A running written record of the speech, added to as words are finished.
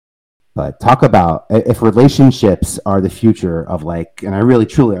But talk about if relationships are the future of like, and I really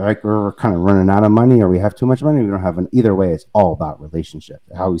truly like we're kind of running out of money or we have too much money. We don't have either way. It's all about relationships,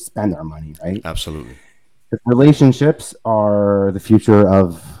 how we spend our money, right? Absolutely. If relationships are the future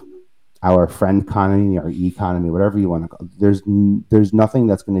of our friend economy, our economy, whatever you want to call it, there's nothing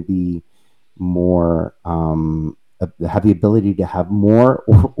that's going to be more have the ability to have more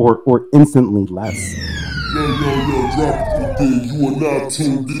or instantly less. Yo, drop it for D. You are now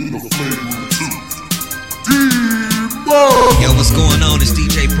tuned in to Flagrant 2. Yo, what's going on? It's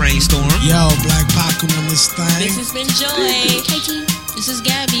DJ Brainstorm. Yo, Black Pac on this thing. This has been Joy. Katie. This is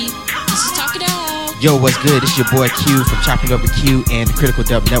Gabby. This is Talk It Out. Yo, what's good? It's your boy Q from Chopping Over Q and the Critical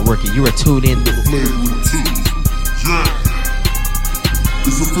Dub Network, and you are tuned in to Flagrant 2. Yeah.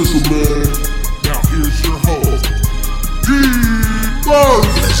 It's official, man. Now here's your host, D-Buzz.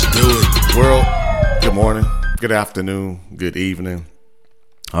 Let's do it. World, good morning, good afternoon, good evening.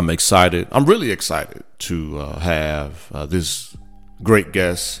 I'm excited. I'm really excited to have this great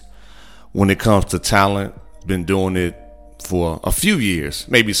guest. When it comes to talent, been doing it for a few years,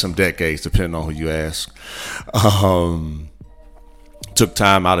 maybe some decades, depending on who you ask. Took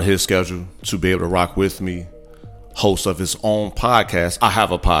time out of his schedule to be able to rock with me. Host of his own podcast. I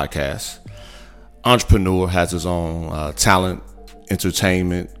have a podcast. Entrepreneur, has his own talent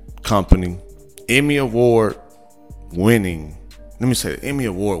entertainment company. Emmy Award winning. Let me say Emmy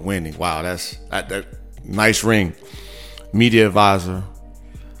Award winning. Wow, that's that nice ring. Media advisor.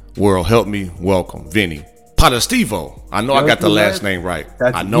 World, help me welcome Vinny Potestivo. I know I got the last name right.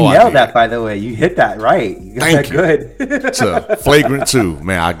 I know you nailed that, by the way. You hit that right. You got Thank that you. Good. To Flagrant 2.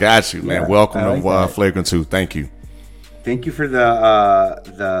 Man, I got you, man. Yeah, welcome like to Flagrant 2. Thank you. Thank you for the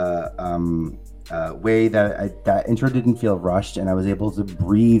way that intro didn't feel rushed, and I was able to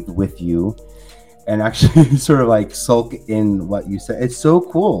breathe with you and actually sort of like soak in what you said. It's so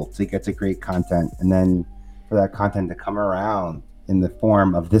cool to get to create content and then for that content to come around in the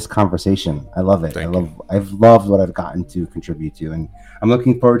form of this conversation. I love it. I've loved what I've gotten to contribute to, and I'm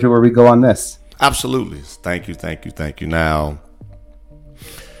looking forward to where we go on this. Absolutely. Thank you. Now,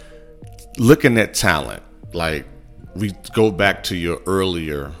 looking at talent, like we go back to your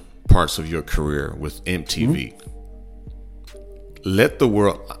earlier parts of your career with MTV. Let the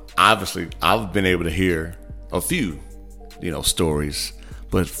world, obviously, I've been able to hear a few, stories,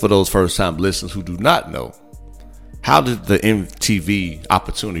 but for those first time listeners who do not know, how did the MTV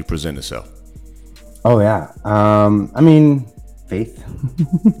opportunity present itself? Oh yeah. I mean, faith,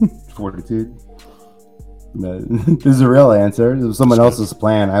 fortitude. This is a real answer. It was someone else's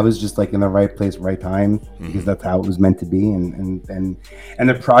plan. I was just like in the right place, right time, because that's how it was meant to be. And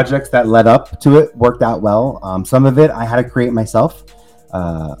the projects that led up to it worked out well. Some of it I had to create myself.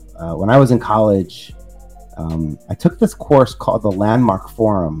 When I was in college, I took this course called the Landmark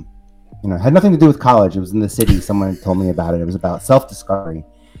Forum. It had nothing to do with college. It was in the city. Someone told me about it. It was about self-discovery.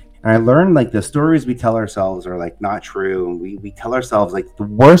 And I learned like the stories we tell ourselves are like not true. And we tell ourselves like the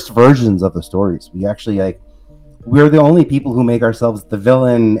worst versions of the stories. We actually we're the only people who make ourselves the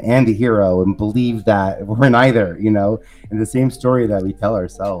villain and the hero and believe that we're neither, and the same story that we tell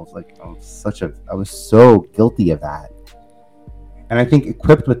ourselves. Like I was so guilty of that. And I think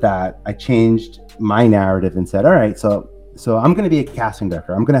equipped with that, I changed my narrative and said, all right, so I'm going to be a casting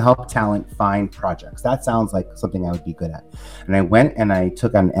director. I'm going to help talent find projects. That sounds like something I would be good at. And I went and I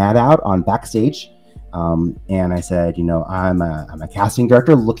took an ad out on Backstage. And I said, I'm a casting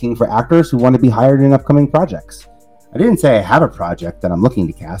director looking for actors who want to be hired in upcoming projects. I didn't say I have a project that I'm looking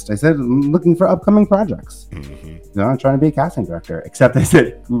to cast. I said, I'm looking for upcoming projects. I'm trying to be a casting director. Except I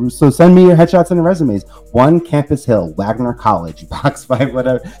said, so send me your headshots and resumes. 1 Campus Hill, Wagner College, Box 5,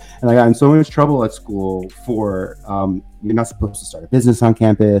 whatever. And I got in so much trouble at school for, you're not supposed to start a business on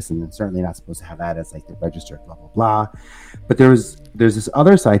campus, and then certainly not supposed to have that as like the registered blah, blah, blah. But there's this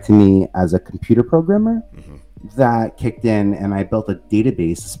other side to me as a computer programmer that kicked in, and I built a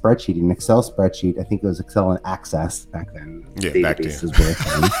database, a spreadsheet, an Excel spreadsheet. I think it was Excel and Access back then. Yeah, databases were a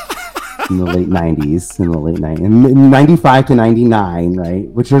thing in the late 90s, in 95 to 99, right?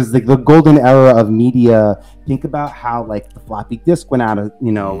 Which was like the golden era of media. Think about how like the floppy disk went out of,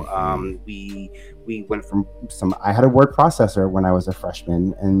 we went from I had a word processor when I was a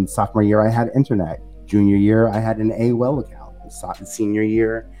freshman, and sophomore year I had internet. Junior year I had an AOL account. Senior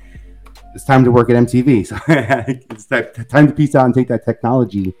year, it's time to work at MTV. So it's time to piece out and take that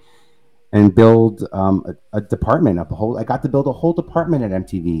technology and build a department of I got to build a whole department at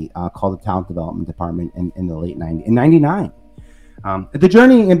MTV called the Talent Development Department in the late 90s, in 99. The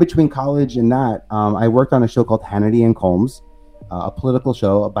journey in between college and that, I worked on a show called Hannity and Combs, a political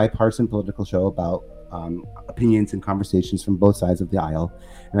show, a bipartisan political show about opinions and conversations from both sides of the aisle.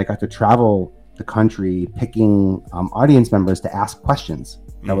 And I got to travel the country picking audience members to ask questions.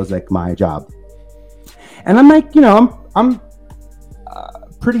 That was like my job. And I'm like, I'm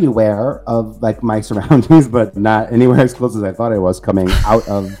pretty aware of like my surroundings, but not anywhere as close as I thought I was coming out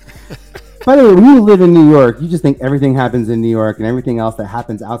of. By the way, when you live in New York, you just think everything happens in New York, and everything else that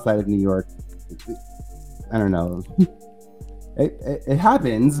happens outside of New York, I don't know. It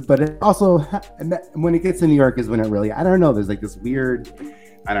happens, but it also, when it gets to New York is when it really, I don't know, there's like this weird,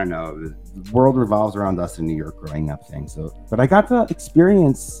 I don't know, the world revolves around us in New York growing up thing. So, but I got to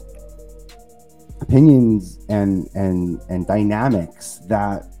experience opinions and dynamics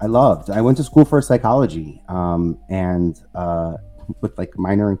that I loved. I went to school for psychology, and with like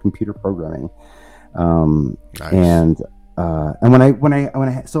minor in computer programming. Nice. And when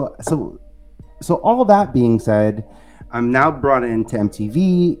I so all that being said, I'm now brought into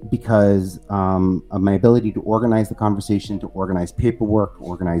MTV because of my ability to organize the conversation, to organize paperwork, to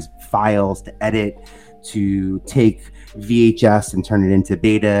organize files, to edit, to take VHS and turn it into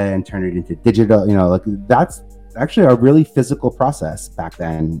beta and turn it into digital. Like that's actually a really physical process back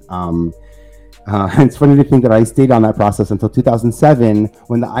then. It's funny to think that I stayed on that process until 2007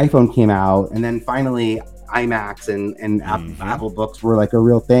 when the iPhone came out, and then finally iMacs and Apple Books were like a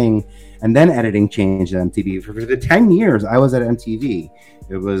real thing. And then editing changed at MTV. For the 10 years I was at MTV,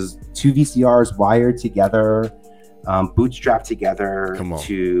 it was 2 VCRs wired together, bootstrapped together. Come on.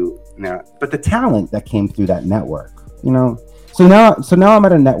 But the talent that came through that network, So now I'm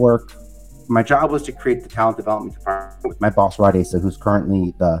at a network. My job was to create the talent development department with my boss, Rod Asa, who's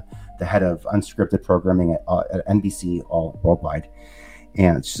currently the head of unscripted programming at NBC all worldwide.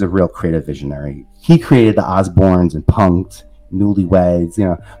 And she's a real creative visionary. He created the Osbournes and Punk'd, Newlyweds.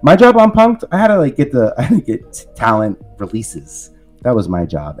 My job on Punk'd, I had to get talent releases. That was my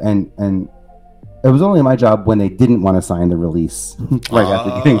job, and it was only my job when they didn't want to sign the release right after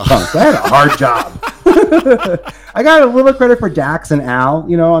getting Punk'd. I had a hard job. I got a little credit for Dax and Al,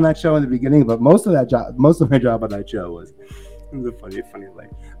 on that show in the beginning, but most of my job on that show was a funny like.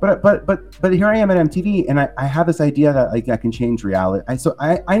 But here I am at MTV, and I have this idea that like I can change reality.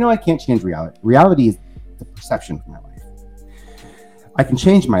 I know I can't change reality. Reality is the perception of my life. I can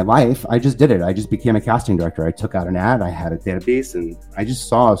change my life. I just did it. I just became a casting director. I took out an ad. I had a database, and I just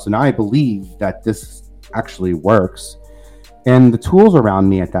saw. So now I believe that this actually works. And the tools around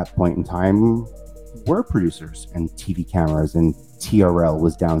me at that point in time were producers and TV cameras, and TRL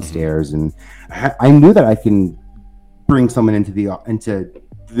was downstairs, and I knew that I can bring someone into the MTV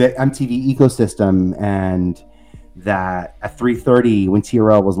ecosystem, and that at 3:30 when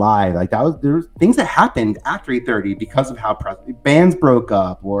TRL was live, like there was things that happened at 3:30 because of how bands broke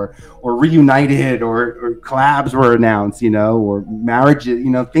up or reunited or collabs were announced, or marriages,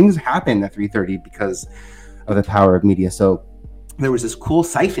 things happened at 3:30 because of the power of media. So there was this cool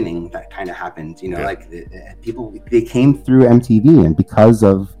siphoning that kind of happened, like people, they came through MTV, and because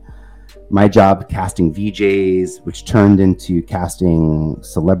of my job casting VJs, which turned into casting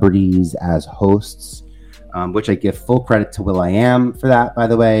celebrities as hosts, which I give full credit to will.i.am for that, by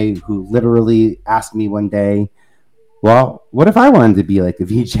the way, who literally asked me one day, well, what if I wanted to be like a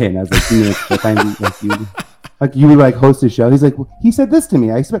VJ? And I was like, you would like host a show? He's like, well, he said this to me.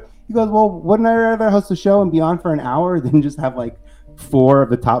 He goes, well, wouldn't I rather host a show and be on for an hour than just have like 4 of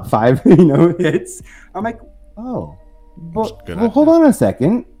the top 5, hits? I'm like, oh, well hold on a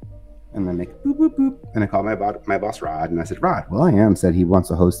second. And then make boop, boop, boop. And I called my boss, Rod, and I said, Rod, will.i.am said he wants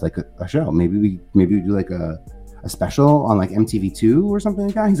to host like a show. Maybe we do like a special on like MTV2 or something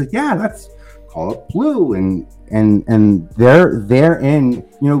like that. He's like, yeah, let's call up Blue. And they're in,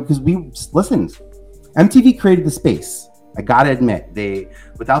 because we listened. MTV created the space. I gotta admit,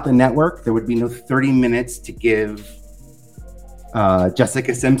 without the network, there would be no 30 minutes to give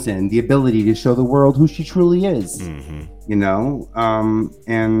Jessica Simpson the ability to show the world who she truly is. Mm-hmm.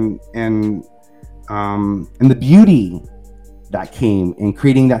 And the beauty that came in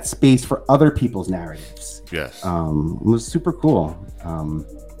creating that space for other people's narratives. Yes. Was super cool.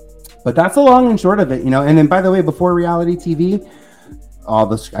 But that's the long and short of it, And then, by the way, before reality TV,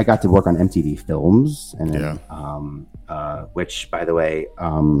 I got to work on MTV Films, and then, which, by the way,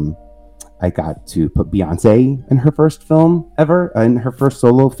 I got to put Beyonce in her first film ever, in her first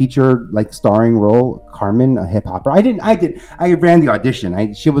solo feature, like starring role, Carmen, a hip hopper. I ran the audition.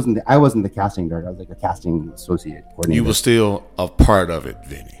 I wasn't the casting director. I was like a casting associate coordinator. You were still a part of it,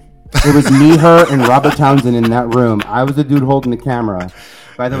 Vinny. It was me, her, and Robert Townsend in that room. I was the dude holding the camera.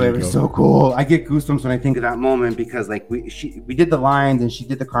 By the way, it was so cool. I get goosebumps when I think of that moment because like we did the lines and she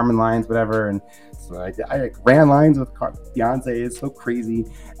did the Carmen lines, whatever, and so I like, ran lines with Beyonce. It's so crazy.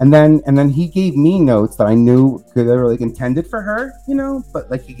 And then he gave me notes that I knew they were like intended for her, you know, but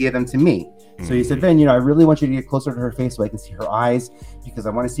like he gave them to me. So he said, Vin, you know, I really want you to get closer to her face so I can see her eyes because I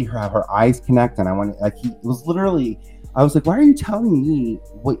want to see her have her eyes connect. And I want to, like, he was literally, I was like, why are you telling me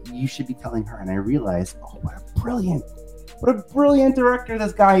what you should be telling her? And I realized, oh, what a brilliant director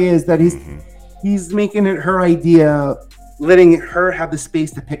this guy is, that he's making it her idea, letting her have the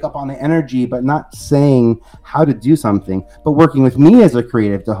space to pick up on the energy, but not saying how to do something, but working with me as a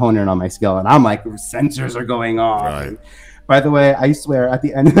creative to hone in on my skill. And I'm like, sensors are going off. Right. By the way, I swear, at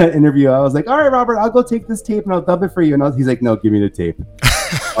the end of that interview, I was like, all right, Robert, I'll go take this tape and I'll dub it for you. And he's like, no, give me the tape.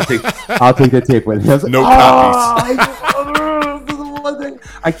 I'll take the tape with me. I was like, no copies.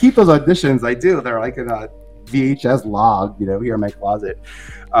 I keep those auditions. I do. They're like in a VHS log, you know, here in my closet.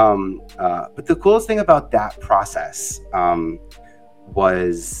 But the coolest thing about that process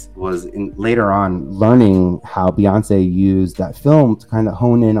was later on learning how Beyonce used that film to kind of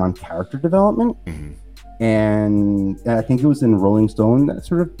hone in on character development. And I think it was in Rolling Stone that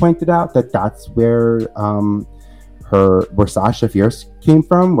sort of pointed out that that's where Sasha Fierce came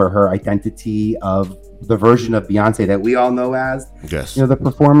from, where her identity of the version of Beyonce that we all know as, yes, you know, the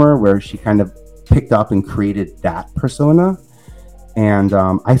performer, where she kind of picked up and created that persona. And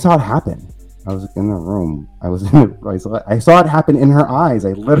I saw it happen. I was in the room. I saw it happen in her eyes.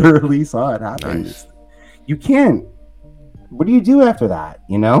 I literally saw it happen. Nice. You can't. What do you do after that?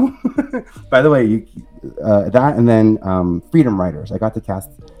 You know. By the way, that and then Freedom Writers. I got to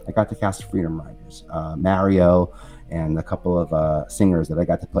cast Freedom Writers. Mario and a couple of singers that I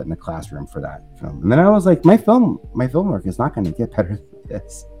got to put in the classroom for that film. And then I was like, my film work is not going to get better than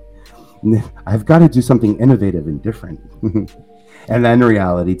this. I've got to do something innovative and different. And then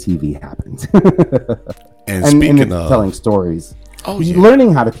reality TV happened. and speaking of telling stories,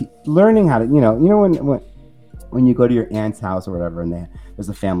 learning how to, you know, when you go to your aunt's house or whatever, and there's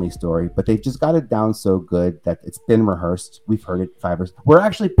a family story, but they've just got it down so good that it's been rehearsed. We've heard it 5 years. We're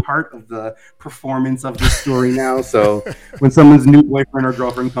actually part of the performance of this story now. So when someone's new boyfriend or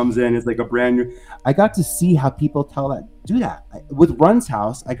girlfriend comes in, it's like a brand new. I got to see how people do that. With Run's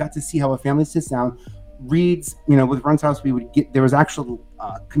House, I got to see how a family sits down, reads. You know, with Run's House, there was actual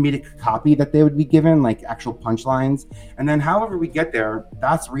comedic copy that they would be given, like actual punchlines, and then however we get there,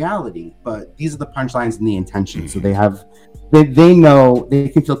 that's reality. But these are the punchlines and the intention. So they know, they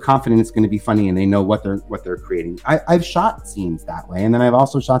can feel confident it's going to be funny, and they know what they're creating. I've shot scenes that way, and then I've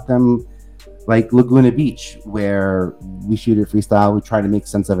also shot them like Laguna Beach, where we shoot it freestyle. We try to make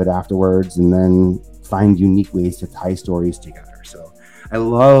sense of it afterwards, and then find unique ways to tie stories together. So I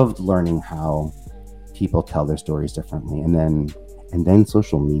loved learning how people tell their stories differently, and then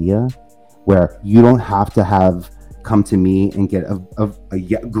social media, where you don't have to come to me and get a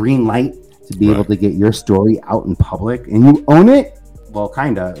green light to be able to get your story out in public, and you own it. Well,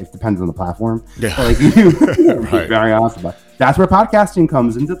 kinda. It depends on the platform. Yeah. But like you, right. Very awesome. But that's where podcasting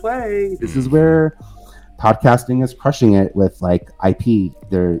comes into play. This is where podcasting is crushing it with like IP.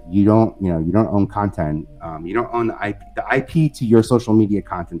 You don't own content. You don't own the IP. The IP to your social media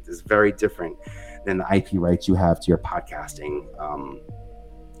content is very different than the IP rights you have to your podcasting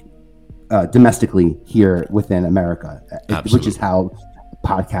domestically here within America, which is how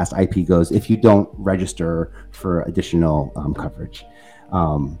podcast IP goes if you don't register for additional coverage.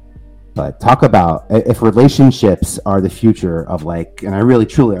 But talk about if relationships are the future of like, and I really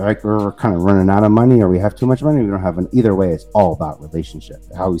truly like, we're kind of running out of money, or we have too much money, we don't have either way. It's all about relationship,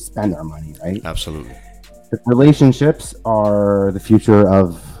 how we spend our money, right? Absolutely. If relationships are the future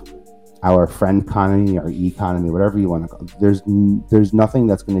of our friend economy or economy, whatever you want to call it, there's nothing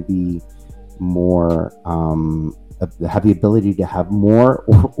that's going to be more have the ability to have more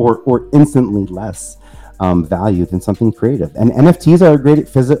or instantly less value than something creative. And NFTs are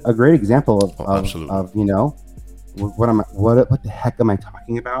a great example of you know, what the heck am I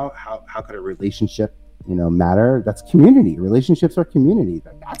talking about? How could a relationship, you know, matter? That's community. Relationships are community.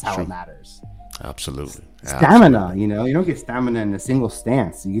 That's how it matters. Absolutely. Stamina, you know, you don't get stamina in a single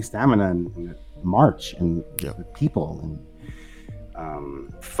stance. You get stamina in a march and with people and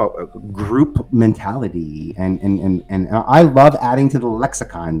group mentality. And I love adding to the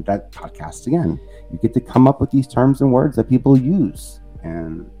lexicon that podcast. Again, you get to come up with these terms and words that people use.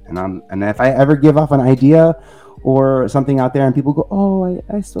 And if I ever give off an idea or something out there and people go, oh,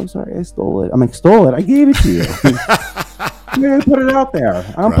 I'm so sorry, I stole it. I'm like, stole it? I gave it to you. You put it out there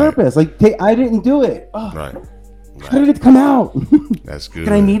on purpose. Like, I didn't do it. Oh. Right. How did it come out? That's good.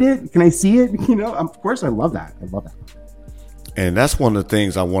 Can I meet it? Can I see it? You know, of course, I love that. And that's one of the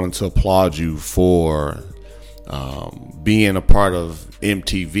things I wanted to applaud you for, being a part of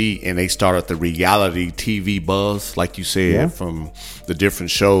MTV, and they started the reality TV buzz, like you said, from the different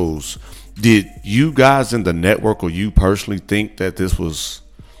shows. Did you guys in the network, or you personally, think that this was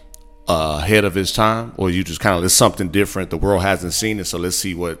ahead of its time, or you just kind of, it's something different, the world hasn't seen it, so let's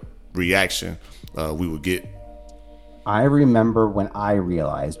see what reaction we would get? I remember when I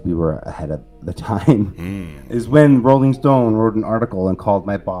realized we were ahead of the time is when Rolling Stone wrote an article and called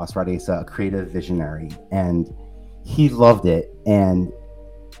my boss, Rod Asa, a creative visionary. And he loved it. And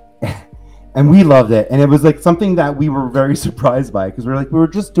we loved it. And it was like something that we were very surprised by, because we were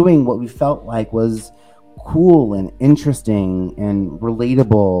just doing what we felt like was cool and interesting and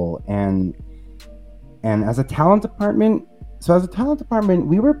relatable. And as a talent department,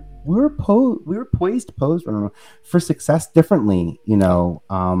 we were poised for success differently, you know,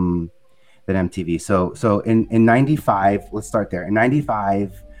 than MTV. So in 95, let's start there. In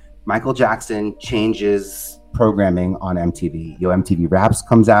 95, Michael Jackson changes programming on MTV. MTV Raps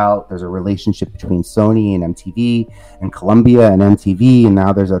comes out. There's a relationship between Sony and MTV, and Columbia and MTV, and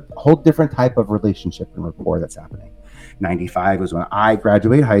now there's a whole different type of relationship and rapport that's happening. 95 was when I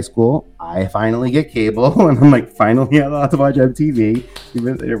graduate high school. I finally get cable, and I'm like, finally allowed to watch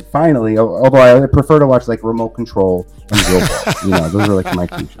MTV. Finally, although I prefer to watch like Remote Control and Real Ball. You know, those are like my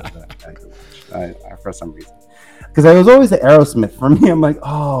two shows that I could watch for some reason. Because I was always the Aerosmith. For me, I'm like,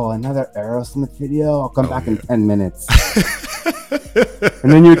 oh, another Aerosmith video. I'll come back in 10 minutes. And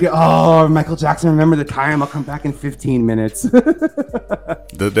then you get, oh, Michael Jackson, remember the time? I'll come back in 15 minutes.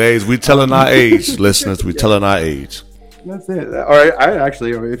 The days we telling our age, listeners, we telling our age. That's it. Or I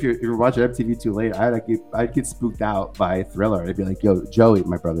actually, or if you're watching MTV too late, I'd get spooked out by Thriller. I'd be like, yo, Joey,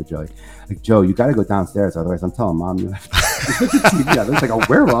 my brother Joey, like, Joe, you got to go downstairs, otherwise I'm telling mom you left the TV on. It's like, oh,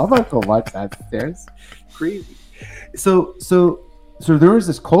 where will I'm not going to watch that upstairs? Crazy. So there was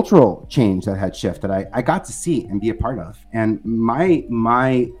this cultural change that had shifted. I got to see and be a part of. And my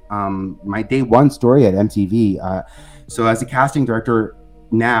day one story at MTV. So as a casting director.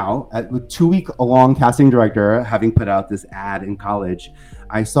 Now, with 2-week-long casting director, having put out this ad in college,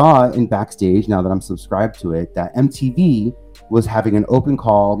 I saw in Backstage, now that I'm subscribed to it, that MTV was having an open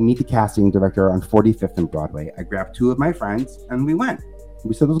call, meet the casting director on 45th and Broadway. I grabbed 2 of my friends and we went.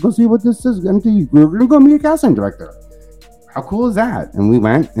 We said, let's go see what this is. MTV, we're going to go meet a casting director. How cool is that? And we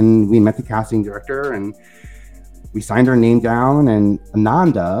went and we met the casting director and we signed her name down, and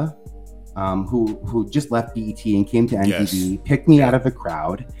Ananda, who just left BET and came to MTV, picked me out of the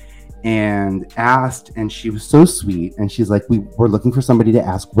crowd and asked, and she was so sweet, and she's like, we're looking for somebody to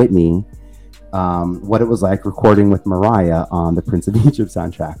ask Whitney what it was like recording with Mariah on the Prince of Egypt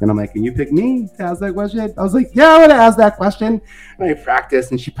soundtrack. And I'm like, can you pick me to ask that question? I was like, yeah, I want to ask that question. And I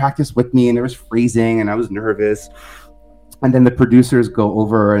practiced, and she practiced with me, and there was phrasing, and I was nervous. And then the producers go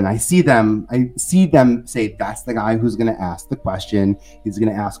over, and I see them say, that's the guy who's going to ask the question. He's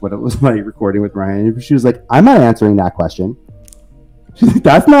going to ask what it was like recording with Ryan. And she was like, I'm not answering that question. She's like,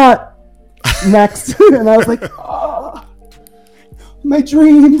 that's not next. And I was like, oh, my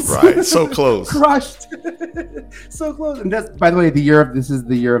dreams. Right, so close. Crushed. So close. And that's, by the way, this is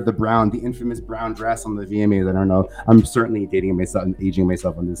the year of the infamous brown dress on the VMAs. I don't know. I'm certainly aging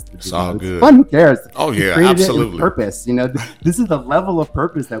myself on this. It's all good. Fun. Who cares? Oh yeah, we absolutely. Purpose. You know, this is the level of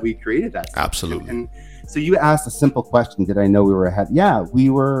purpose that we created that. Absolutely. And so you asked a simple question. Did I know we were ahead? Yeah, we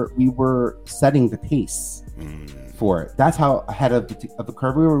were setting the pace for it. That's how ahead of the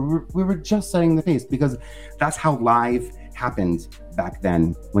curve we were just setting the pace, because that's how live happened back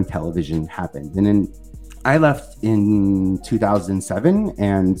then when television happened. And then I left in 2007,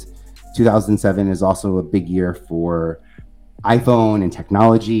 and 2007 is also a big year for iPhone and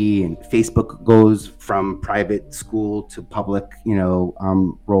technology, and Facebook goes from private school to public,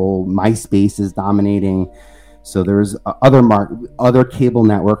 role. MySpace is dominating. So there's other cable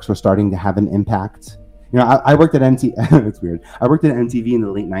networks were starting to have an impact. I worked at MTV. It's weird. I worked at MTV in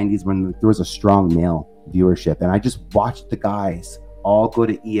the late 90s when there was a strong male viewership, and I just watched the guys all go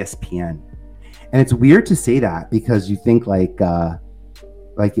to ESPN. And it's weird to say that, because you think like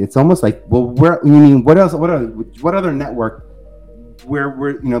it's almost like, well, what else? What other network?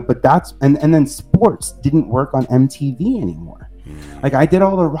 But that's and then sports didn't work on MTV anymore. Like I did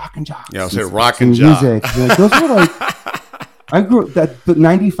all the Rock and Jocks. Yeah, I said Rock and Jock. Music. Those were like. I grew up that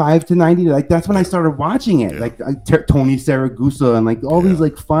 95 to 90. Like that's when I started watching it. Yeah. Like Tony Saragusa and like all these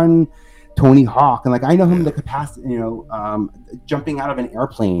like fun Tony Hawk, and like I know him the capacity, jumping out of an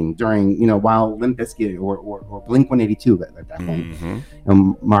airplane during, while Limp Bizkit or Blink-182 at that point.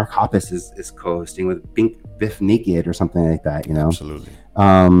 And Mark Hoppus is co-hosting with Biff Naked or something like that, Absolutely.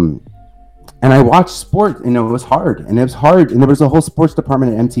 And I watched sport, it was hard, and there was a whole sports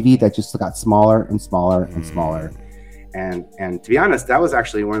department at MTV that just got smaller and smaller and smaller. And to be honest, that was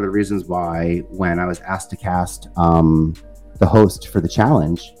actually one of the reasons why when I was asked to cast the host for the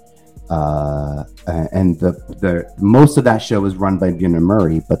challenge, and the most of that show was run by Bjorn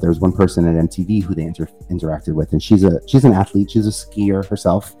Murray, but there's one person at MTV who they interacted with, and she's an athlete, she's a skier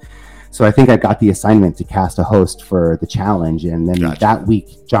herself. So I think I got the assignment to cast a host for the challenge, and then that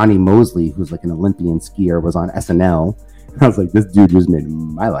week, Johnny Mosley, who's like an Olympian skier, was on SNL. I was like, this dude just made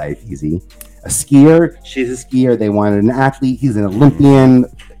my life easy. A skier, she's a skier. They wanted an athlete. He's an Olympian.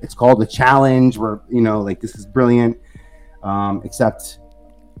 It's called the challenge. Where this is brilliant. Except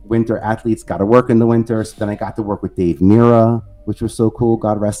winter athletes got to work in the winter. So then I got to work with Dave Mirra, which was so cool.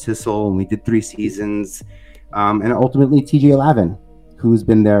 God rest his soul. And we did 3 seasons, and ultimately TJ Lavin, who's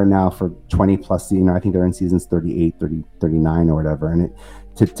been there now for 20 plus, I think they're in seasons 38, 30, 39 or whatever. And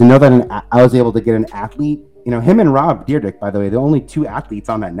to know that I was able to get an athlete, him and Rob Dyrdek, by the way, the only 2 athletes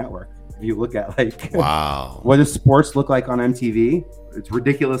on that network. If you look at wow, what does sports look like on MTV? It's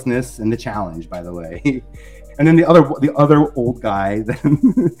ridiculousness and the challenge, by the way. And then the other old guy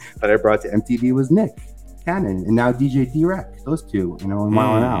that I brought to MTV was Nick Cannon, and now DJ D-Rec, those 2, in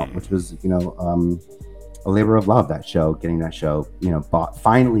Mile and Out, which was, a labor of love, that show, getting that show,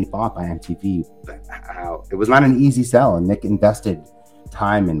 finally bought by MTV. It was not an easy sell, and Nick invested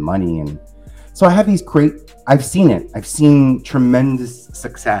time and money. And so I have these I've seen it. I've seen tremendous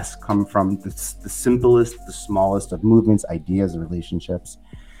success come from the simplest, the smallest of movements, ideas, and relationships.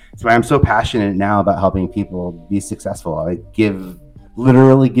 That's why I'm so passionate now about helping people be successful. I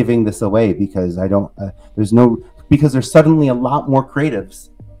literally giving this away because because there's suddenly a lot more creatives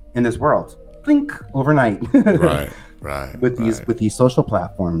in this world. Think overnight. right with these social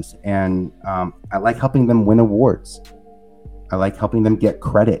platforms, and I like helping them win awards. I like helping them get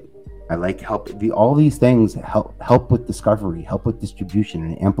credit. I like all these things help with discovery, help with distribution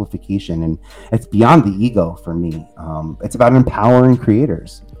and amplification, and it's beyond the ego for me. It's about empowering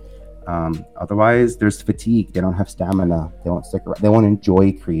creators. Otherwise there's fatigue. They don't have stamina. They won't stick around. They won't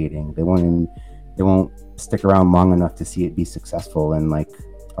enjoy creating. They won't stick around long enough to see it be successful. And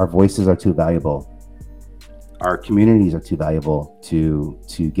our voices are too valuable. Our communities are too valuable to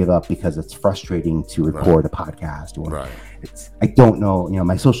give up because it's frustrating to record a podcast, or I don't know,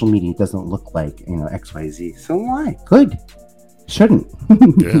 my social media doesn't look like, XYZ. So why? Good. Shouldn't.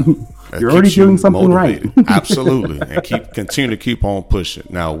 Yeah. You're already doing something motivated. right. Absolutely. And continue to keep on pushing.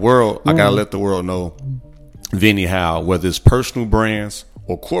 Now, I gotta let the world know, Vinny, how, whether it's personal brands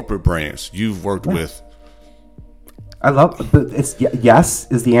or corporate brands you've worked with. I love it's yes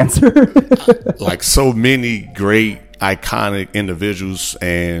is the answer. Like so many great iconic individuals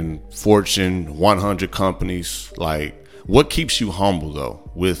and Fortune 100 companies. What keeps you humble though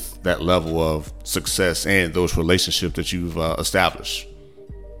with that level of success and those relationships that you've established?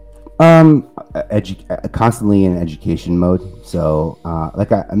 Constantly in education mode. So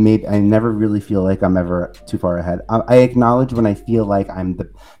I never really feel like I'm ever too far ahead. I acknowledge when I feel like I'm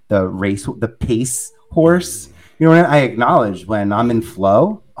the pace horse. I acknowledge when I'm in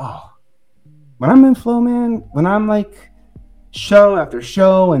flow. When I'm in flow, man, when I'm show after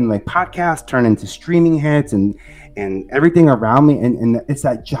show and podcasts turn into streaming hits and everything around me. And it's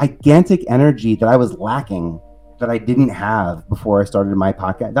that gigantic energy that I was lacking, that I didn't have before I started my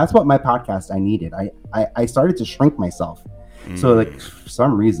podcast. That's what my podcast I needed. I started to shrink myself. So for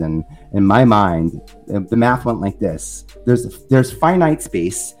some reason in my mind, the math went like this. There's finite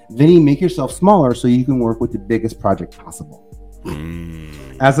space. Vinny, make yourself smaller so you can work with the biggest project possible.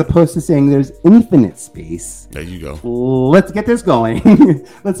 As opposed to saying there's infinite space. There you go. Let's get this going.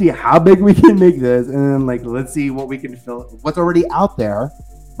 Let's see how big we can make this. And then let's see what we can fill, what's already out there,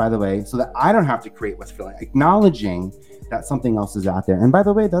 by the way, so that I don't have to create what's filling. Acknowledging that something else is out there. And by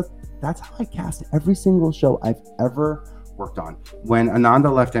the way, that's how I cast every single show I've ever worked on. When Ananda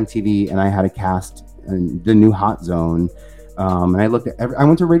left MTV and I had a cast in the new Hot Zone, and I looked at I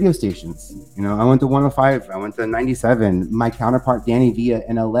went to radio stations. I went to 105, I went to 97. My counterpart Danny Villa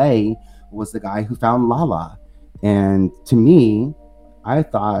in LA was the guy who found Lala. And to me, I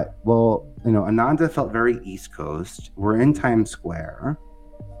thought, well, Ananda felt very East Coast. We're in Times Square.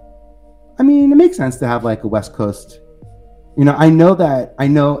 I mean, it makes sense to have a West Coast. I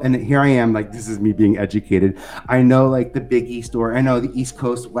know, and here I am, this is me being educated. I know the Big East, or I know the East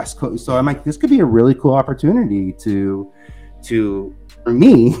Coast, West Coast. So I'm this could be a really cool opportunity to for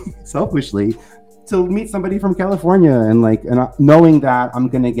me, selfishly, to meet somebody from California and knowing that I'm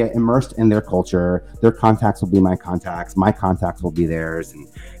going to get immersed in their culture. Their contacts will be my contacts will be theirs. And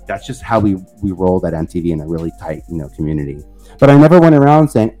that's just how we rolled at MTV in a really tight, community. But I never went around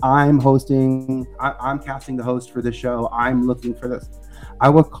saying, I'm casting the host for the show. I'm looking for this. I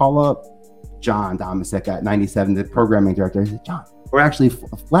would call up John Domisic at 97, the programming director. I said, John, or actually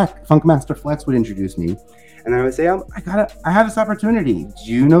Funkmaster Flex would introduce me. And I would say, I have this opportunity.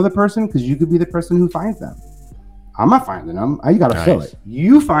 Do you know the person? Because you could be the person who finds them. I'm not finding them. You got to fill it.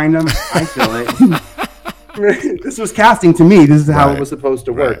 You find them. I fill it. This was casting to me. This is how it was supposed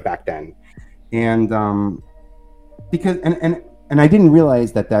to work back then. And because I didn't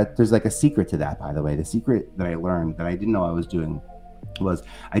realize that there's like a secret to that, by the way. The secret that I learned that I didn't know I was doing was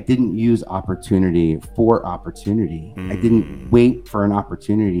I didn't use opportunity for opportunity. I didn't wait for an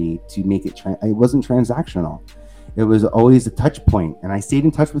opportunity to make it. It wasn't transactional. It was always a touch point. And I stayed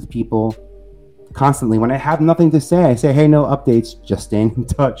in touch with people constantly. When I have nothing to say, I say, hey, no updates, just staying in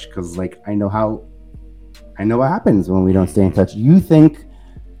touch. Because I know what happens when we don't stay in touch. You think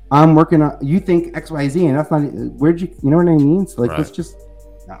I'm working on, you think XYZ, and that's not, you know what I mean? So let's just,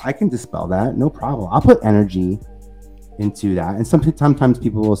 I can dispel that. No problem. I'll put energy into that. And sometimes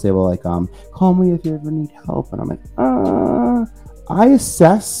people will say, well, call me if you ever need help. And I'm like, I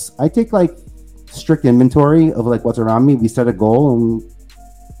assess, I take strict inventory of what's around me. We set a goal and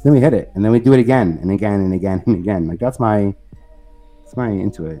then we hit it, and then we do it again and again and again and again. That's my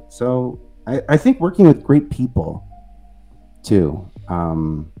into it. So I think working with great people too,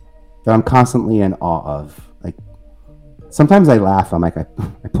 that I'm constantly in awe of. Sometimes I laugh. I'm like, I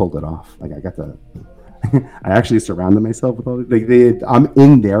pulled it off. I got the I actually surrounded myself with all I'm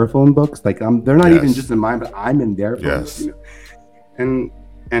in their phone books. They're not even just in mine, but I'm in their phones. And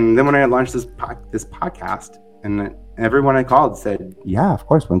then when I launched this podcast, and everyone I called said, "Yeah, of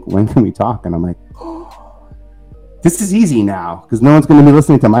course. When can we talk?" And I'm like, "Oh, this is easy now because no one's going to be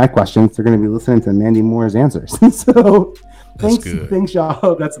listening to my questions. They're going to be listening to Mandy Moore's answers." So thanks,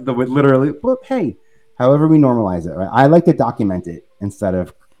 y'all. That's literally. But hey, however we normalize it, right? I like to document it instead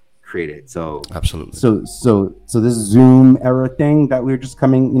of create it. So absolutely. So this Zoom era thing that we were just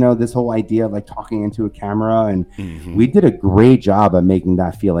coming, this whole idea of talking into a camera, and we did a great job of making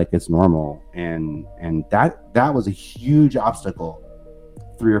that feel like it's normal. And that was a huge obstacle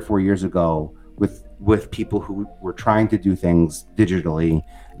 3 or 4 years ago with people who were trying to do things digitally.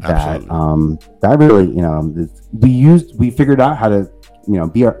 That really, we figured out how to,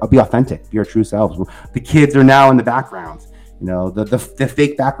 be authentic, be our true selves. The kids are now in the background. The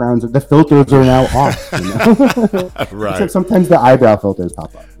fake backgrounds, the filters are now off. Right. Except sometimes the eyebrow filters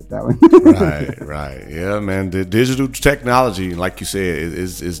pop up. That one. Right. Yeah, man. The digital technology, like you said,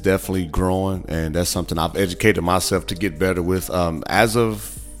 is definitely growing, and that's something I've educated myself to get better with. As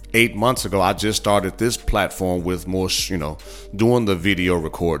of 8 months ago, I just started this platform with more, doing the video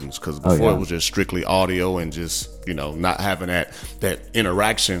recordings, because before it was just strictly audio and just, not having that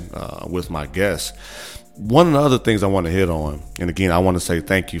interaction with my guests. One of the other things I want to hit on, and again, I want to say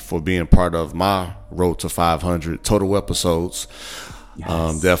thank you for being part of my road to 500 total episodes.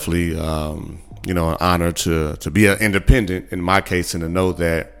 Yes. Definitely, an honor to be an independent in my case, and to know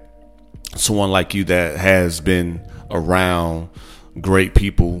that someone like you that has been around great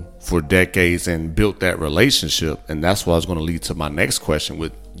people for decades and built that relationship. And that's what I was going to lead to my next question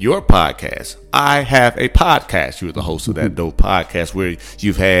with your podcast. I have a podcast. You're the host of that dope podcast where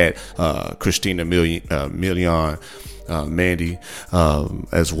you've had Christina Milian, Mandy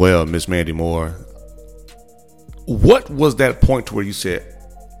as well, Miss Mandy Moore. What was that point to where you said,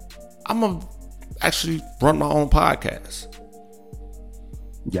 I'm going to actually run my own podcast?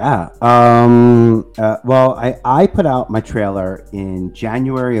 Yeah. Well, I put out my trailer in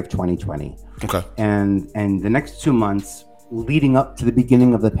January of 2020. Okay. And the next 2 months leading up to the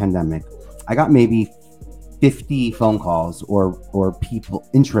beginning of the pandemic, I got maybe 50 phone calls or people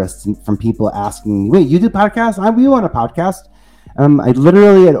interest from people asking me, wait, you do podcasts? We want a podcast. I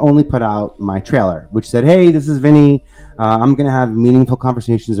literally had only put out my trailer, which said, hey, this is Vinny. I'm going to have meaningful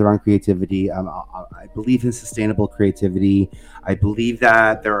conversations around creativity. I believe in sustainable creativity. I believe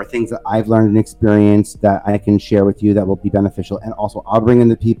that there are things that I've learned and experienced that I can share with you that will be beneficial. And also I'll bring in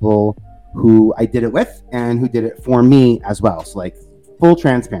the people who I did it with and who did it for me as well. So full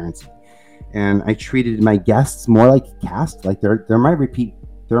transparency. And I treated my guests more like cast, they're my repeat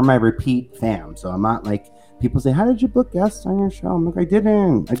fam. So I'm not people say, how did you book guests on your show? I'm like, I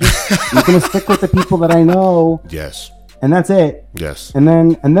didn't. I'm going to stick with the people that I know. Yes. And that's it. Yes. And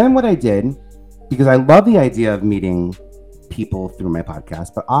then what I did, because I love the idea of meeting people through my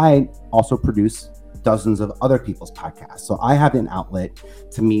podcast, but I also produce dozens of other people's podcasts. So I have an outlet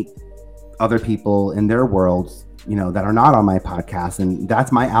to meet other people in their worlds, that are not on my podcast. And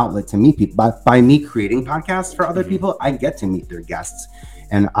that's my outlet to meet people. By me creating podcasts for other people, I get to meet their guests.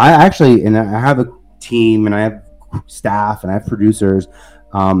 And I have a team, and I have staff, and I have producers.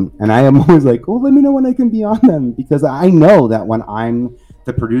 And I am always like, oh, let me know when I can be on them, because I know that when I'm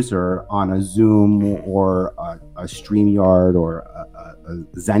the producer on a Zoom or a StreamYard or a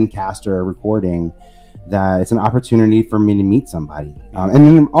Zencaster recording, that it's an opportunity for me to meet somebody. And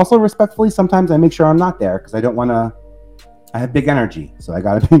then also respectfully, sometimes I make sure I'm not there because I don't want to. I have big energy, so I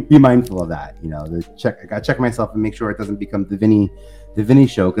got to be mindful of that. I got to check myself and make sure it doesn't become the Vinny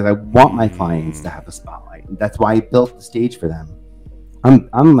show, because I want my clients to have a spotlight. And that's why I built the stage for them.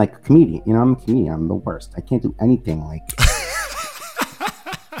 I'm like a comedian. I'm a comedian. I'm the worst. I can't do anything like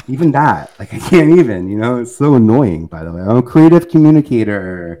even that. Like I can't even. It's so annoying. By the way, I'm a creative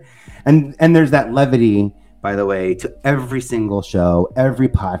communicator. And there's that levity, by the way, to every single show, every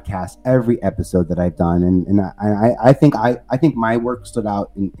podcast, every episode that I've done. And I think my work stood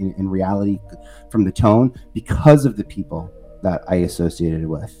out in reality from the tone because of the people that I associated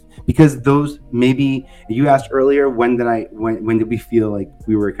with. Because those, maybe you asked earlier, when did we feel like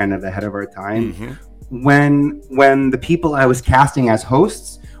we were kind of ahead of our time? Mm-hmm. When the people I was casting as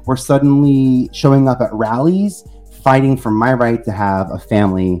hosts were suddenly showing up at rallies, fighting for my right to have a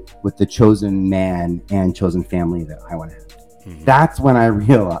family with the chosen man and chosen family that I want to have. Mm-hmm. That's when I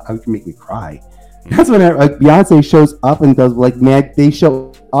realized, it can make me cry. Mm-hmm. That's when Beyonce shows up and does they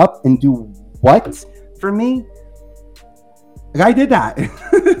show up and do what for me? Like I did that.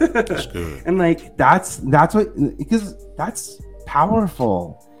 That's good. And that's what, because that's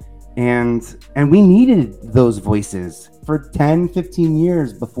powerful. And we needed those voices for 10, 15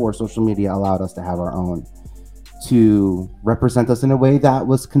 years before social media allowed us to have our own, to represent us in a way that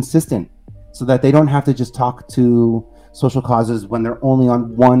was consistent, so that they don't have to just talk to social causes when they're only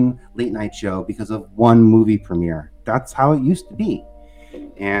on one late night show because of one movie premiere. That's how it used to be.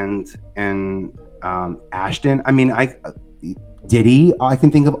 And Ashton, Diddy, I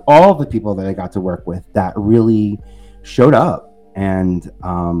can think of all the people that I got to work with that really showed up. And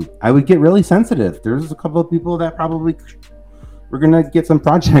I would get really sensitive. There's a couple of people that probably were going to get some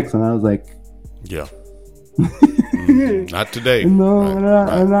projects. And I was like, yeah. Not today. No.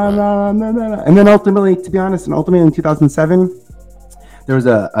 And then ultimately, to be honest, in 2007, there was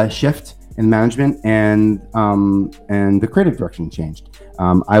a shift in management, and the creative direction changed.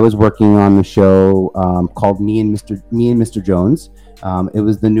 I was working on the show called Me and Mr. Jones. It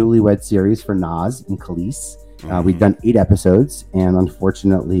was the newlywed series for Nas and Khalees. We'd done 8 episodes, and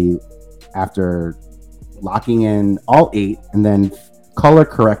unfortunately, after locking in all 8 and then color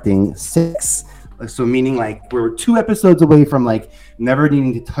correcting 6. So meaning we were 2 episodes away from never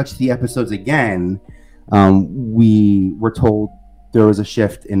needing to touch the episodes again. We were told there was a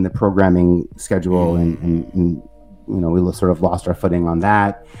shift in the programming schedule, and we sort of lost our footing on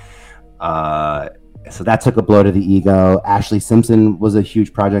that. So that took a blow to the ego. Ashley Simpson was a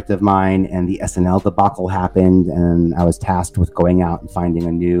huge project of mine, and the SNL debacle happened, and I was tasked with going out and finding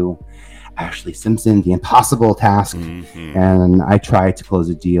a new Ashley Simpson, the impossible task. Mm-hmm. And I tried to close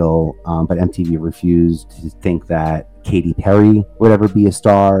a deal, but MTV refused to think that Katy Perry would ever be a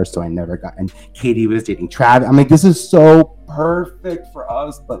star, so I never got. And Katy was dating Travis. I'm like, this is so perfect for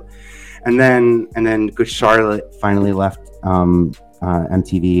us, and then Good Charlotte finally left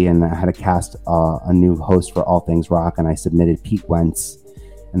MTV, and I had to cast a new host for All Things Rock, and I submitted Pete Wentz,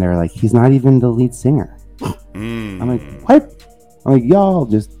 and they were like, he's not even the lead singer. I'm like, what? I'm like, y'all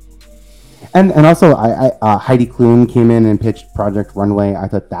just. And also, I Heidi Klum came in and pitched Project Runway. I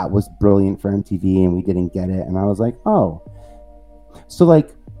thought that was brilliant for MTV, and we didn't get it. And I was like, oh, so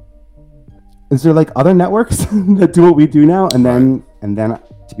is there other networks that do what we do now? And then,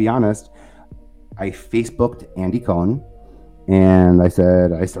 to be honest, I Facebooked Andy Cohen, and I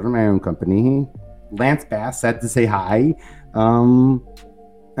said I started my own company. Lance Bass said to say hi.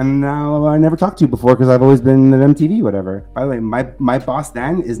 And now I never talked to you before because I've always been at MTV, whatever. By the way, my boss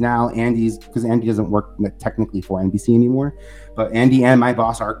then is now Andy's, because Andy doesn't work technically for NBC anymore. But Andy and my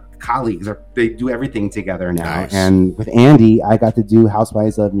boss are colleagues. They do everything together now. Nice. And with Andy, I got to do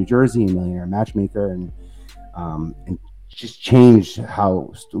Housewives of New Jersey and Millionaire Matchmaker, and just changed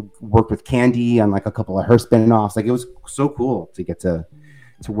how worked with Candy on a couple of her spin-offs. It was so cool to get to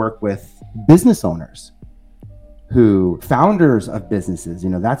work with business owners, founders of businesses.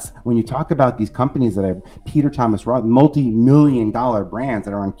 That's when you talk about these companies that have Peter Thomas Roth, multi-million-dollar brands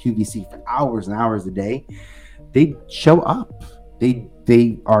that are on QVC for hours and hours a day. They show up. They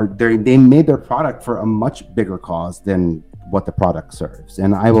made their product for a much bigger cause than what the product serves.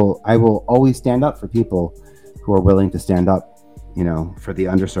 And I will always stand up for people who are willing to stand up, you know, for the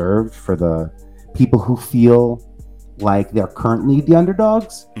underserved, for the people who feel like they're currently the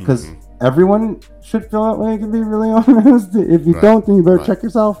underdogs, because everyone should feel that way, to be really honest. If you don't, then you better check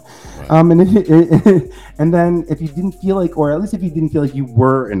yourself. And then if you didn't feel like, or at least if you didn't feel like you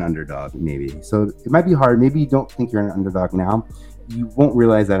were an underdog, maybe. So it might be hard. Maybe you don't think you're an underdog now. You won't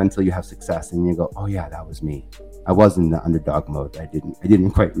realize that until you have success and you go, oh yeah, that was me. I was in the underdog mode. I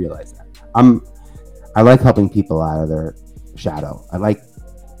didn't quite realize that. I like helping people out of their shadow. I like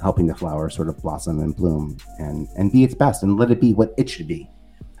helping the flower sort of blossom and bloom and be its best and let it be what it should be.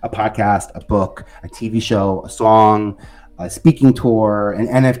 A podcast, a book, a TV show, a song, a speaking tour, an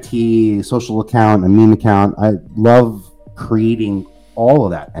NFT, a social account, a meme account. I love creating all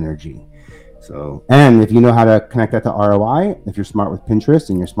of that energy. So, and if you know how to connect that to ROI, if you're smart with Pinterest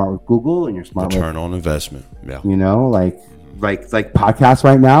and you're smart with Google and you're smart return on investment, yeah, you know, like podcasts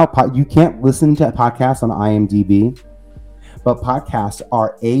right now, you can't listen to podcasts on IMDb, but podcasts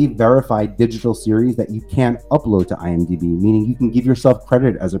are a verified digital series that you can upload to IMDb, meaning you can give yourself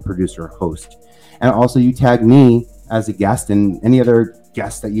credit as a producer, host, and also you tag me as a guest and any other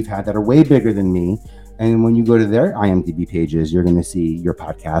guests that you've had that are way bigger than me. And when you go to their IMDb pages, you're going to see your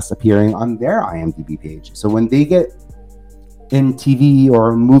podcast appearing on their IMDb page. So when they get in TV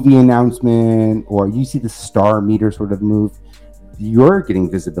or movie announcement, or you see the star meter sort of move, you're getting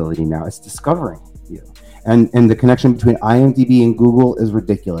visibility now. It's discovering you. And the connection between IMDb and Google is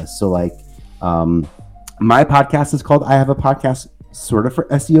ridiculous. So like my podcast is called I Have a Podcast, sort of for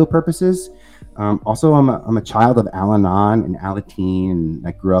SEO purposes. Also, I'm a child of Al-Anon and Alateen, and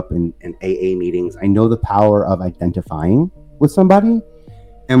I grew up in AA meetings. I know the power of identifying with somebody.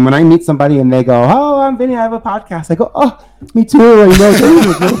 And when I meet somebody and they go, oh, I'm Vinny, I have a podcast. I go, oh, me too. I know.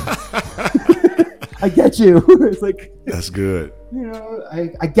 I get you. It's like, that's good. You know,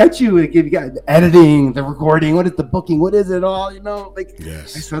 I get you. Like, you got the editing, the recording, what is the booking, what is it all? You know, like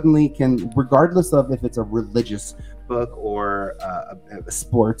yes. I suddenly can, regardless of if it's a religious book or a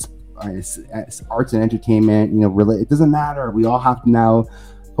sports, arts and entertainment, you know, it doesn't matter. We all have now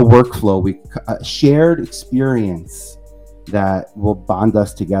a workflow, a shared experience that will bond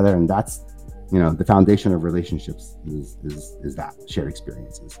us together, and that's, you know, the foundation of relationships is that shared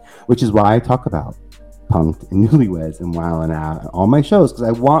experiences, which is why I talk about Punk'd and Newlyweds and Wild and Out and all my shows, because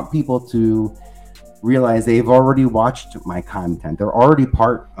I want people to realize they've already watched my content. They're already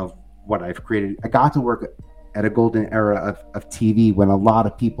part of what I've created. I got to work at a golden era of TV when a lot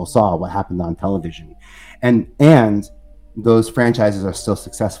of people saw what happened on television, and those franchises are still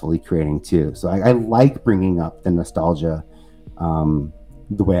successfully creating too. So I like bringing up the nostalgia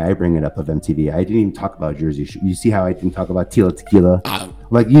the way I bring it up of MTV. I didn't even talk about Jersey. You see how I didn't talk about Tila Tequila?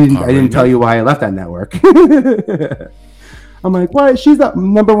 I didn't tell you why I left that network. I'm like, what? She's the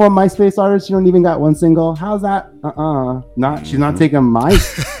 #1 MySpace artist. She don't even got one single. How's that? She's not taking my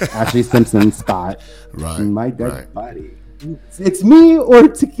Ashley Simpson spot. Right. In my dead body. It's me or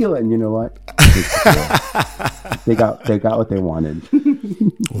Tequila, and you know what? They got what they wanted.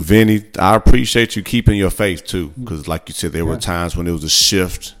 Well, Vinny, I appreciate you keeping your faith too, because like you said, there were times when there was a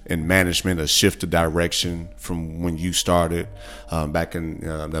shift in management, a shift of direction from when you started back in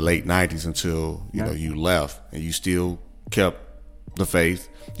the late 90s until you know you left, and you still kept the faith.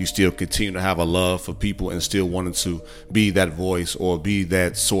 You still continue to have a love for people and still wanted to be that voice or be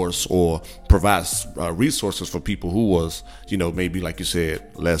that source or provide resources for people who was, you know, maybe like you said,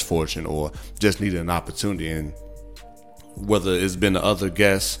 less fortunate or just needed an opportunity. And whether it's been the other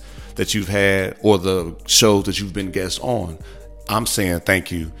guests that you've had or the shows that you've been guests on, I'm saying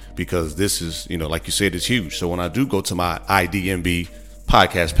thank you, because this is, you know, like you said, it's huge. So when I do go to my IDMB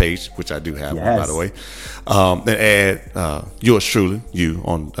podcast page, which I do have, by the way, and add yours truly, you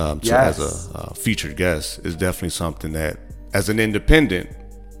on as a featured guest, is definitely something that, as an independent,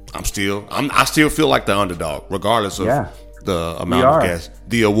 I still feel like the underdog, regardless of the amount of guests,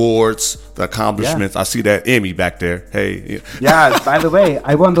 the awards, the accomplishments. I see that Emmy back there. Hey, by the way,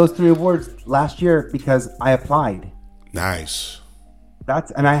 I won those 3 awards last year because I applied. Nice.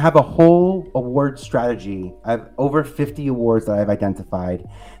 And I have a whole award strategy. I have over 50 awards that I've identified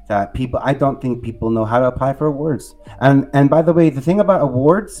that I don't think people know how to apply for awards. And by the way, the thing about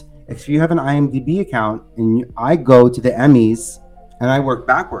awards, if you have an IMDb account and I go to the Emmys and I work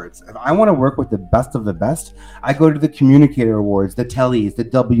backwards. If I want to work with the best of the best, I go to the Communicator Awards, the Tellys, the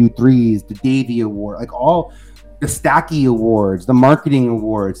W3s, the Davey Award, like all the Stacky Awards, the marketing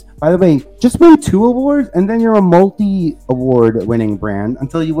awards. By the way, just win 2 awards and then you're a multi-award winning brand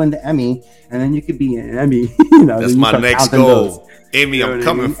until you win the Emmy, and then you could be an Emmy. That's my next goal. Emmy, I'm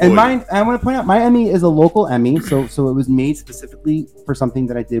coming for and you. mine, I want to point out, my Emmy is a local Emmy, so it was made specifically for something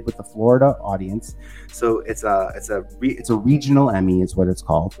that I did with the Florida audience. So it's a regional Emmy is what it's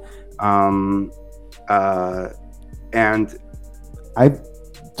called. And I've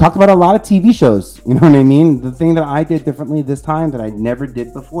talked about a lot of TV shows. You know what I mean? The thing that I did differently this time that I never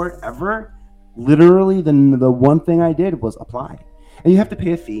did before ever, literally the one thing I did was apply. And you have to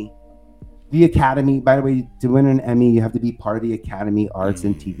pay a fee. The Academy, by the way, to win an Emmy, you have to be part of the Academy Arts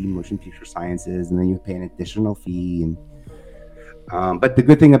and TV Motion Picture Sciences, and then you pay an additional fee. And but the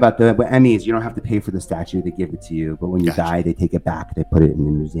good thing about the Emmy is you don't have to pay for the statue; they give it to you. But when you die, they take it back. They put it in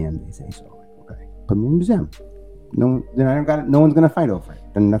the museum. They say, "So, okay, put me in the museum." No, then I don't got it. No one's gonna fight over it.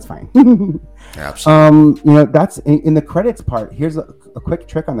 Then that's fine. Absolutely. That's in the credits part. Here's a quick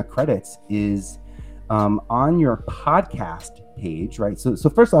trick on the credits is on your podcast page, right? So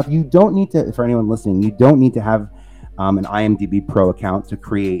first off, you don't need to, for anyone listening, you don't need to have an IMDb Pro account to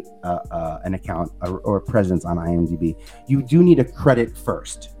create an account or a presence on IMDb. You do need a credit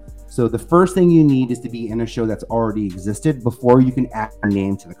first. So the first thing you need is to be in a show that's already existed before you can add your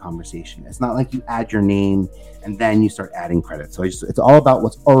name to the conversation. It's not like you add your name and then you start adding credits. So it's all about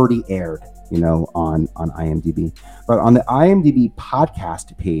what's already aired, on IMDb. But on the IMDb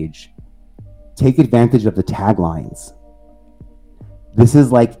podcast page, take advantage of the taglines. This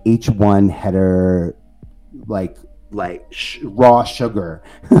is like H1 header, like raw sugar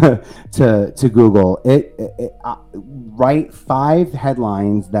to Google. Write 5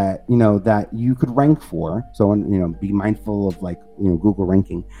 headlines that that you could rank for. So be mindful of Google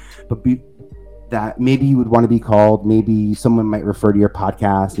ranking, but that maybe you would want to be called. Maybe someone might refer to your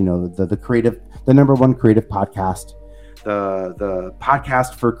podcast. The number 1 creative podcast. The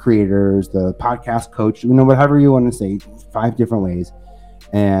podcast for creators, the podcast coach, whatever you want to say, 5 different ways.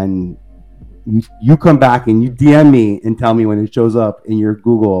 And you come back and you DM me and tell me when it shows up in your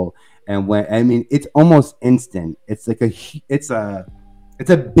Google. And it's almost instant. It's like it's a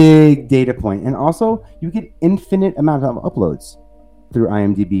big data point. And also you get infinite amount of uploads through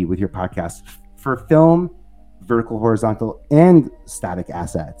IMDb with your podcast for film, vertical, horizontal, and static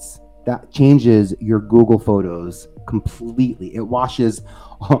assets. That changes your Google Photos completely. It washes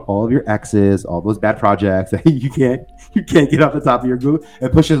all of your X's, all those bad projects that you can't get off the top of your Google.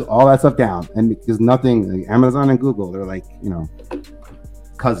 It pushes all that stuff down, and because nothing, like Amazon and Google, they're like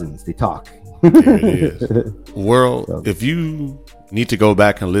cousins. They talk. There it is. World, if you need to go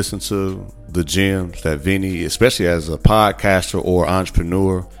back and listen to the gems that Vinny, especially as a podcaster or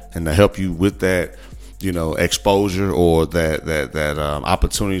entrepreneur, and to help you with that, exposure or that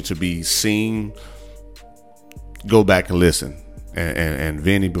opportunity to be seen, go back and listen. And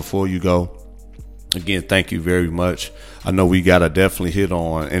Vinny, before you go, again, thank you very much. I know we got to definitely hit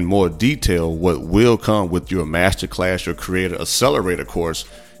on in more detail what will come with your masterclass, your Creator Accelerator course.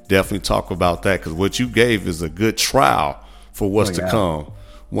 Definitely talk about that, because what you gave is a good trial for what's to come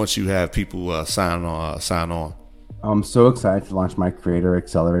once you have people sign on. I'm so excited to launch my Creator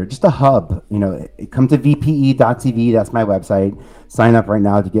Accelerator. Just a hub, come to vpe.tv. That's my website. Sign up right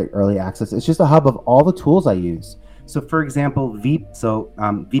now to get early access. It's just a hub of all the tools I use. So for example,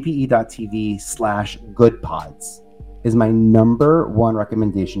 vpe.tv/goodpods is my number 1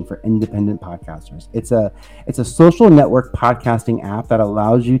 recommendation for independent podcasters. It's a social network podcasting app that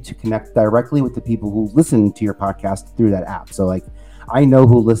allows you to connect directly with the people who listen to your podcast through that app. So I know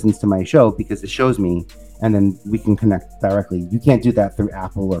who listens to my show because it shows me, and then we can connect directly. You can't do that through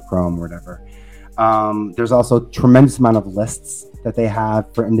Apple or Chrome or whatever. There's also a tremendous amount of lists that they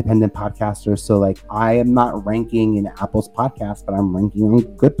have for independent podcasters. So I am not ranking in Apple's podcast, but I'm ranking on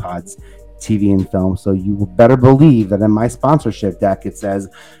GoodPods TV and film. So you better believe that in my sponsorship deck, it says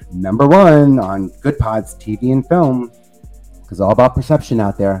number 1 on GoodPods TV and film. Because it's all about perception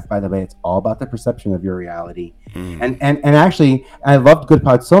out there. By the way, it's all about the perception of your reality. And actually, I loved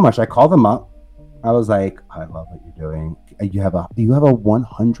GoodPods so much. I called them up. I was like, I love what you're doing. Do you have a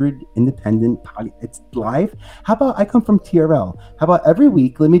 100 independent it's live? How about I come from TRL? How about every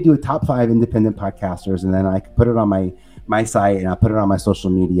week, let me do a top 5 independent podcasters, and then I can put it on my site, and I'll put it on my social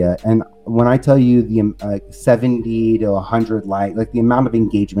media. And when I tell you the 70 to 100 the amount of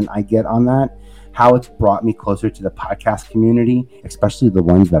engagement I get on that, how it's brought me closer to the podcast community, especially the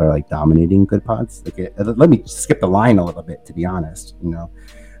ones that are dominating GoodPods. Let me skip the line a little bit, to be honest.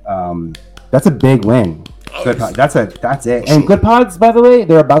 That's a big win. That's it. And GoodPods, by the way,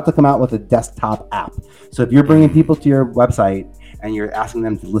 they're about to come out with a desktop app. So if you're bringing people to your website and you're asking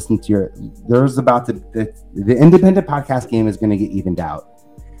them to listen to the independent podcast game is going to get evened out.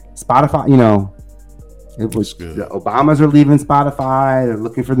 Spotify, it was the Obamas are leaving Spotify. They're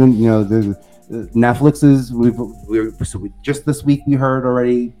looking for them. The Netflix is. Just this week we heard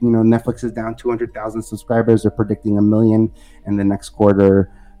already. Netflix is down 200,000 subscribers. They're predicting 1 million in the next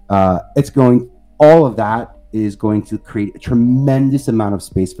quarter. All of that is going to create a tremendous amount of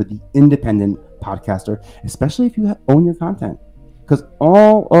space for the independent podcaster, especially if you own your content. Because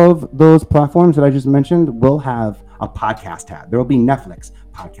all of those platforms that I just mentioned will have a podcast tab. There will be Netflix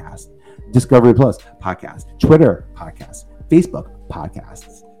podcast, Discovery Plus podcast, Twitter podcast, Facebook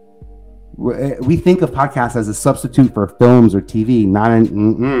podcasts. We think of podcasts as a substitute for films or TV.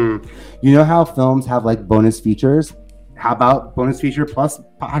 You know how films have like bonus features? How about bonus feature plus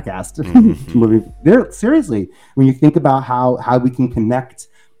podcast? Seriously, when you think about how we can connect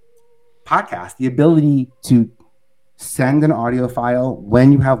podcasts, the ability to send an audio file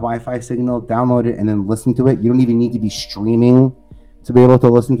when you have Wi-Fi signal, download it, and then listen to it. You don't even need to be streaming to be able to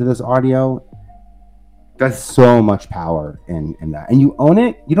listen to this audio. There's so much power in that. And you own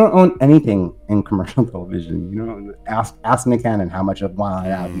it. You don't own anything in commercial television. Ask Nick Cannon how much of Wild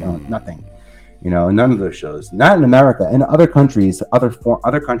Out you own. Nothing. None of those shows. Not in America. In other countries,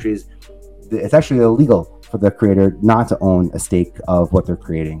 other countries, it's actually illegal for the creator not to own a stake of what they're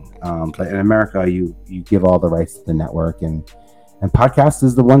creating. But in America, you give all the rights to the network, and podcast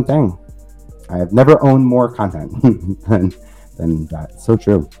is the one thing. I have never owned more content than that. So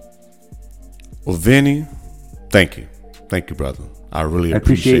true. Well, Vinny, thank you, brother. I really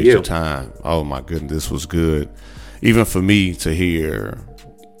appreciate your time. Oh my goodness, this was good. Even for me to hear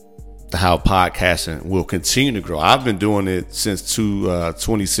how podcasting will continue to grow. I've been doing it since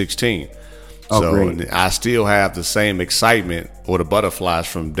 2016. Great. I still have the same excitement or the butterflies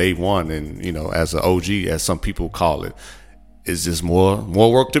from day one. And, as an OG, as some people call it, it's just more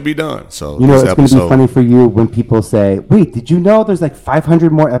work to be done. So, it's going to be funny for you when people say, wait, did you know there's like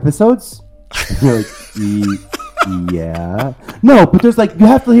 500 more episodes? And you're like, yeah. No, but there's like, you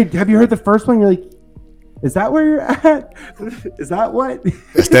have to hear, have you heard the first one? You're like, is that where you're at? Is that what?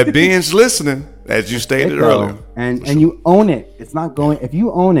 It's that binge listening, as you stated earlier. And you own it. It's not going, if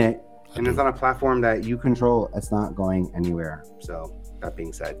you own it, and it's on a platform that you control, it's not going anywhere. So that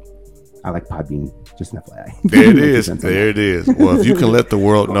being said, I like Podbean, just an FYI. There it is. Well, if you can let the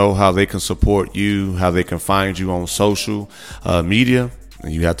world know how they can support you, how they can find you on social media,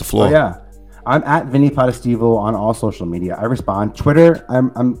 you have the floor. Yeah. I'm at Vinny Potestivo on all social media. I respond. Twitter,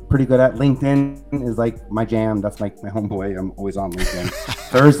 I'm pretty good at. LinkedIn is like my jam. That's like my homeboy. I'm always on LinkedIn.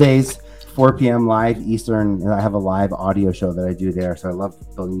 Thursdays, 4 p.m. live Eastern. And I have a live audio show that I do there. So I love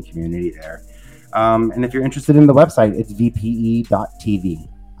building community there. And if you're interested in the website, it's vpe.tv.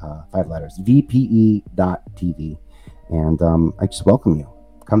 5 letters. vpe.tv. And I just welcome you.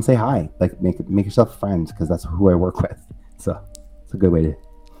 Come say hi. Like make yourself friends, because that's who I work with. So it's a good way to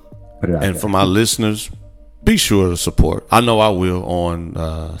put it out and there. For my listeners, be sure to support. I know I will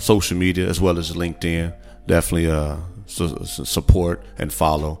on social media as well as LinkedIn. Definitely support and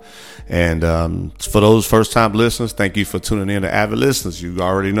follow. And for those first-time listeners, thank you for tuning in to avid listeners. You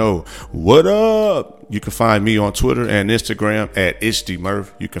already know what up. You can find me on Twitter and Instagram at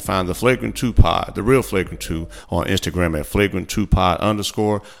 @ItsDMurph. You can find the Flagrant 2 Pod, the real Flagrant 2, on Instagram at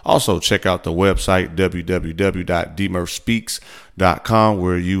Flagrant2Pod_. Also, check out the website www.dmurphspeaks.com,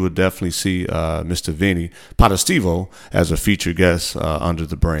 where you will definitely see Mr. Vinny Potestivo as a featured guest under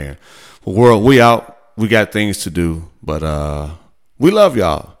the brand. Well, world, we out. We got things to do, but we love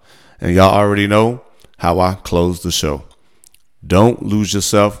y'all. And y'all already know how I close the show. Don't lose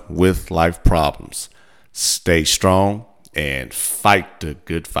yourself with life problems. Stay strong and fight the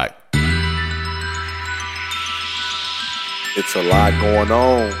good fight. It's a lot going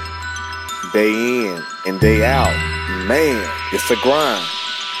on. Day in and day out. Man, it's a grind.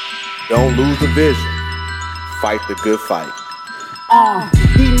 Don't lose the vision. Fight the good fight.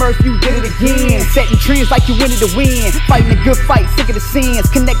 D-Murph, you did it again. Setting trends like you wanted to win. Fighting a good fight, sick of the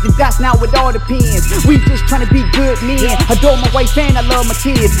sins. Connecting dots now with all the pins. We just trying to be good men. Adore my wife and I love my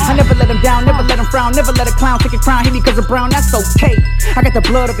kids. I never let them down, never let them frown. Never let a clown take a crown. Hit me cause I'm brown, that's okay. I got the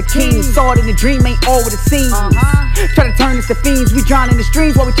blood of a king. Saw it in the dream, ain't all what it seems. Try to turn us to fiends. We drown in the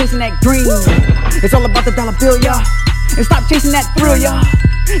streams while we chasing that dream. It's all about the dollar bill, y'all. And stop chasing that thrill, y'all.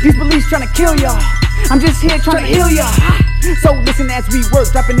 These beliefs trying to kill y'all. I'm just here trying to heal y'all. So listen as we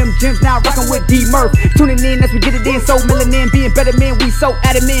work, dropping them gems now, rocking with D-Murph. Tuning in as we get it in, so melanin, being better men, we so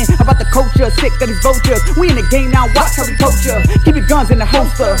adamant about the culture, sick of these vultures. We in the game now, watch how we coach ya. Keep your guns in the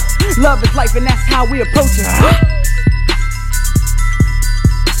holster. Love is life and that's how we approach it.